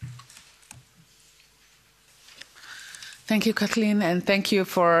 Thank you, Kathleen, and thank you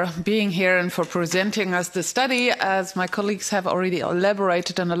for being here and for presenting us the study. As my colleagues have already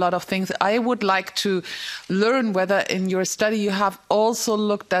elaborated on a lot of things, I would like to learn whether in your study you have also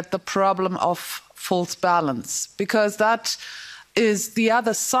looked at the problem of false balance, because that is the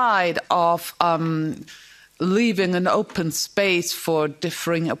other side of leaving an open space for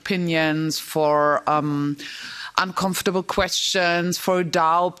differing opinions, for uncomfortable questions, for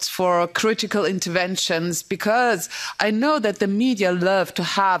doubts, for critical interventions, because I know that the media love to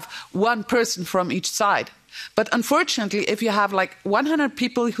have one person from each side. But unfortunately, if you have like 100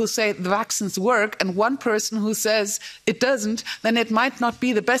 people who say the vaccines work and one person who says it doesn't, then it might not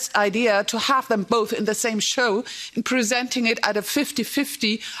be the best idea to have them both in the same show and presenting it at a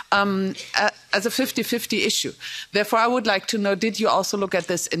 50-50, as a 50-50 issue. Therefore, I would like to know, did you also look at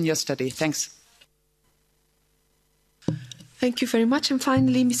this in your study? Thanks. Thank you very much. And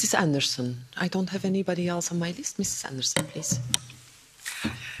finally, Mrs. Anderson. I don't have anybody else on my list. Mrs. Anderson, please.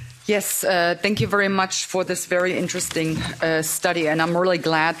 Yes, thank you very much for this very interesting study. And I'm really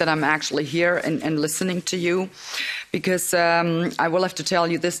glad that I'm actually here and listening to you, because I will have to tell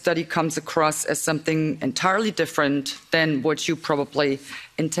you this study comes across as something entirely different than what you probably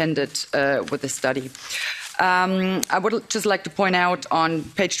intended with the study. I would just like to point out on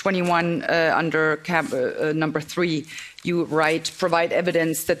page 21 under number 3, you write, provide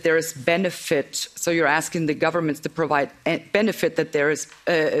evidence that there is benefit. So you're asking the governments to provide benefit, that there is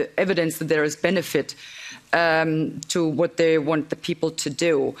evidence that there is benefit to what they want the people to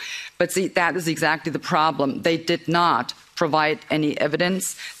do. But see, that is exactly the problem. They did not provide any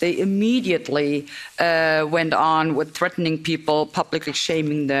evidence. They immediately went on with threatening people, publicly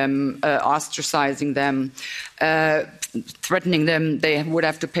shaming them, ostracizing them, threatening them they would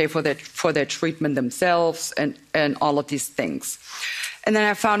have to pay for their treatment themselves, and all of these things. And then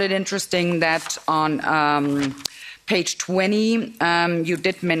I found it interesting that on page 20, you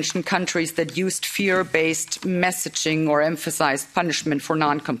did mention countries that used fear-based messaging or emphasized punishment for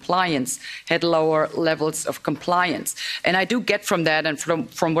non-compliance had lower levels of compliance. And I do get from that, and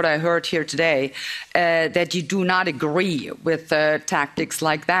from what I heard here today, that you do not agree with tactics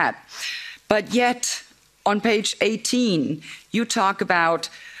like that. But yet, on page 18, you talk about,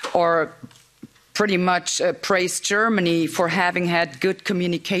 or pretty much praise Germany for having had good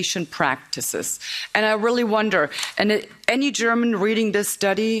communication practices. And I really wonder, and any German reading this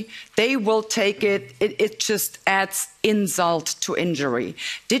study, they will take it just adds insult to injury.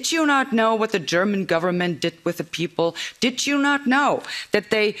 Did you not know what the German government did with the people? Did you not know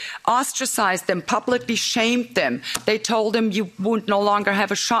that they ostracized them, publicly shamed them? They told them you would no longer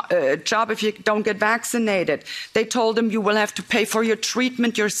have a job if you don't get vaccinated. They told them you will have to pay for your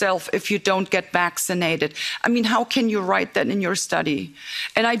treatment yourself if you don't get vaccinated. I mean, how can you write that in your study?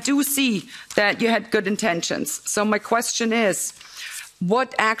 And I do see that you had good intentions. So my question is,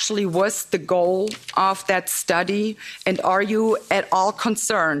 what actually was the goal of that study? And are you at all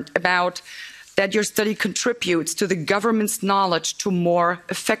concerned about that your study contributes to the government's knowledge to more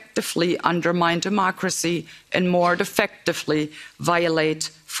effectively undermine democracy and more effectively violate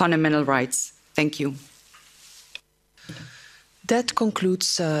fundamental rights? Thank you. That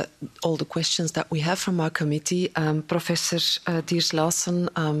concludes all the questions that we have from our committee. Professor Diers Laassen,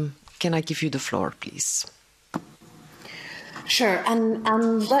 can I give you the floor, please? Sure,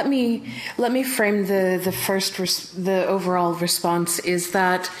 and let me frame the overall response is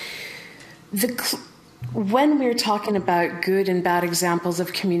that when we're talking about good and bad examples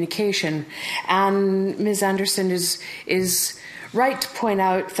of communication, and Ms. Anderson is right to point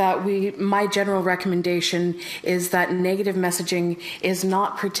out that my general recommendation is that negative messaging is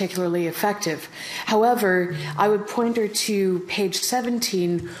not particularly effective. However, I would point her to page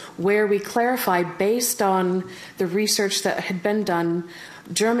 17, where we clarify, based on the research that had been done,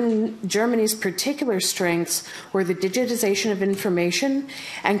 Germany's particular strengths were the digitization of information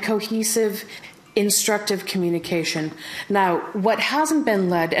and cohesive instructive communication. Now, what hasn't been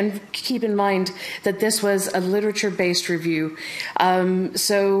led, and keep in mind that this was a literature-based review,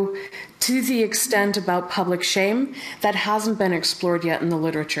 so to the extent about public shame, that hasn't been explored yet in the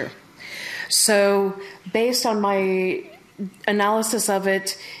literature. So based on my analysis of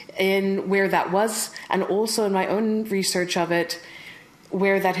it in where that was, and also in my own research of it,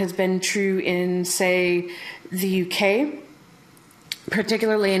 where that has been true in, say, the UK,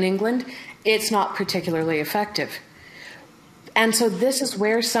 particularly in England, it's not particularly effective. And so this is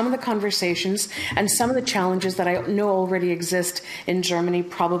where some of the conversations and some of the challenges that I know already exist in Germany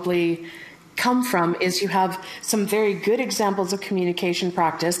probably come from, is you have some very good examples of communication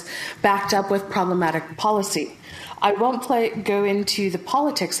practice backed up with problematic policy. I won't go into the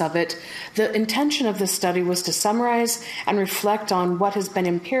politics of it. The intention of this study was to summarize and reflect on what has been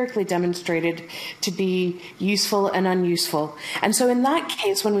empirically demonstrated to be useful and unuseful. And so in that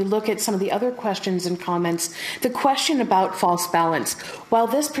case, when we look at some of the other questions and comments, the question about false balance, while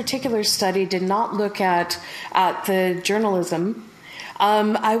this particular study did not look at the journalism,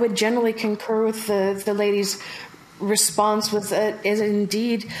 I would generally concur with the lady's response was that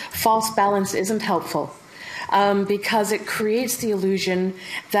indeed false balance isn't helpful. Because it creates the illusion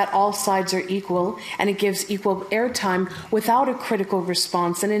that all sides are equal, and it gives equal airtime without a critical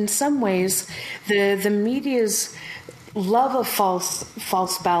response. And in some ways, the media's love of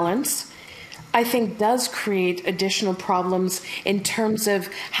false balance, I think, does create additional problems in terms of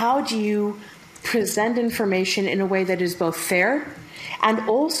how do you present information in a way that is both fair and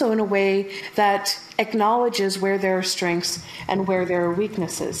also in a way that acknowledges where there are strengths and where there are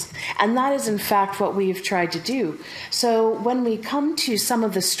weaknesses. And that is, in fact, what we've tried to do. So when we come to some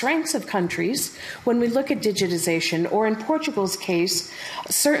of the strengths of countries, when we look at digitization, or in Portugal's case,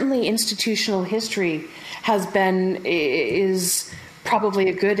 certainly institutional history is probably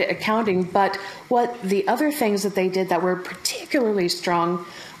a good accounting, but what the other things that they did that were particularly strong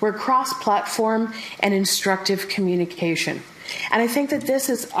were cross-platform and instructive communication. And I think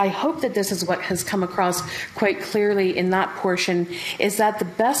that I hope that this is what has come across quite clearly in that portion, is that the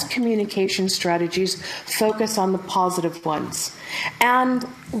best communication strategies focus on the positive ones. And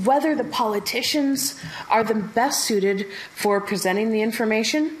whether the politicians are the best suited for presenting the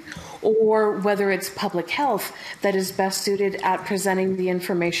information, or whether it's public health that is best suited at presenting the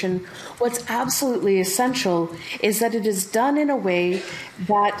information, what's absolutely essential is that it is done in a way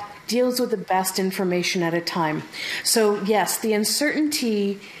that deals with the best information at a time. So yes, the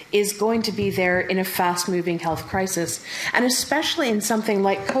uncertainty is going to be there in a fast-moving health crisis, and especially in something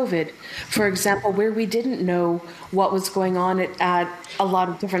like COVID, for example, where we didn't know what was going on at a lot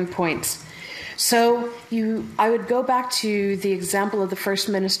of different points. So I would go back to the example of the First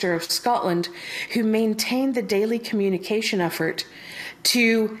Minister of Scotland, who maintained the daily communication effort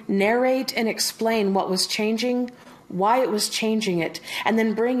to narrate and explain what was changing, why it was changing it, and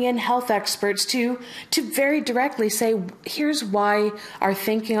then bring in health experts to very directly say, here's why our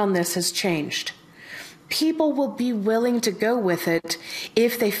thinking on this has changed. People will be willing to go with it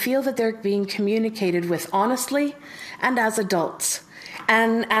if they feel that they're being communicated with honestly and as adults.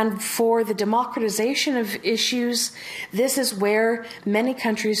 And for the democratization of issues, this is where many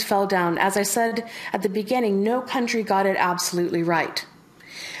countries fell down. As I said at the beginning, no country got it absolutely right.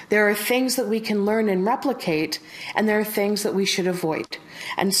 There are things that we can learn and replicate, and there are things that we should avoid.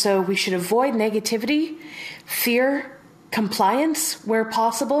 And so we should avoid negativity, fear, compliance where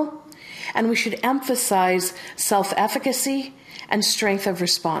possible, and we should emphasize self-efficacy and strength of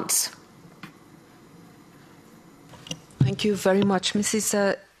response. Thank you very much.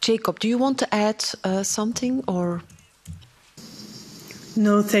 Mrs. Jacob, do you want to add something, or?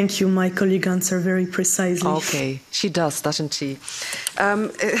 No, thank you. My colleague answered very precisely. Okay, she does, doesn't she?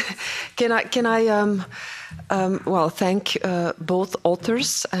 Can I thank both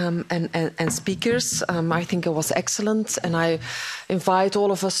authors and speakers. I think it was excellent, and I invite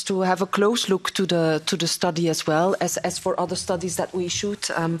all of us to have a close look to the study as well as for other studies that we issued.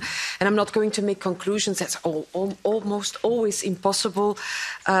 And I'm not going to make conclusions. That's almost always impossible.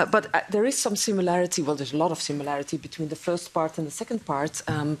 But there is some similarity. Well, there's a lot of similarity between the first part and the second part,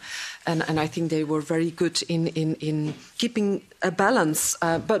 and I think they were very good in keeping a balance.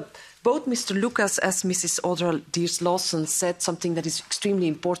 But both Mr. Lucas as Mrs. Audra Diers-Lawson said something that is extremely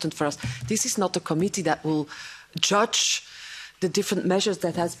important for us. This is not a committee that will judge the different measures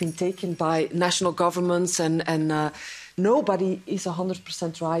that has been taken by national governments, and nobody is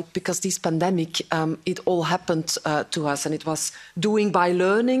 100% right, because this pandemic, it all happened to us, and it was doing by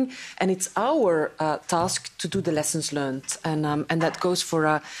learning, and it's our task to do the lessons learned, and that goes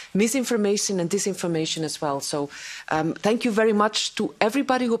for misinformation and disinformation as well. So thank you very much to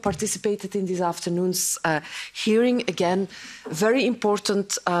everybody who participated in this afternoon's hearing. Again, very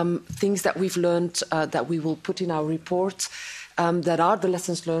important things that we've learned that we will put in our report. That are the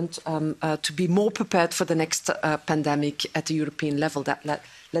lessons learned to be more prepared for the next pandemic at the European level.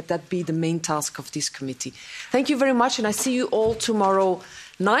 Let that be the main task of this committee. Thank you very much, and I see you all tomorrow,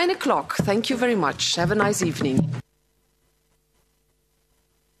 9 o'clock. Thank you very much. Have a nice evening.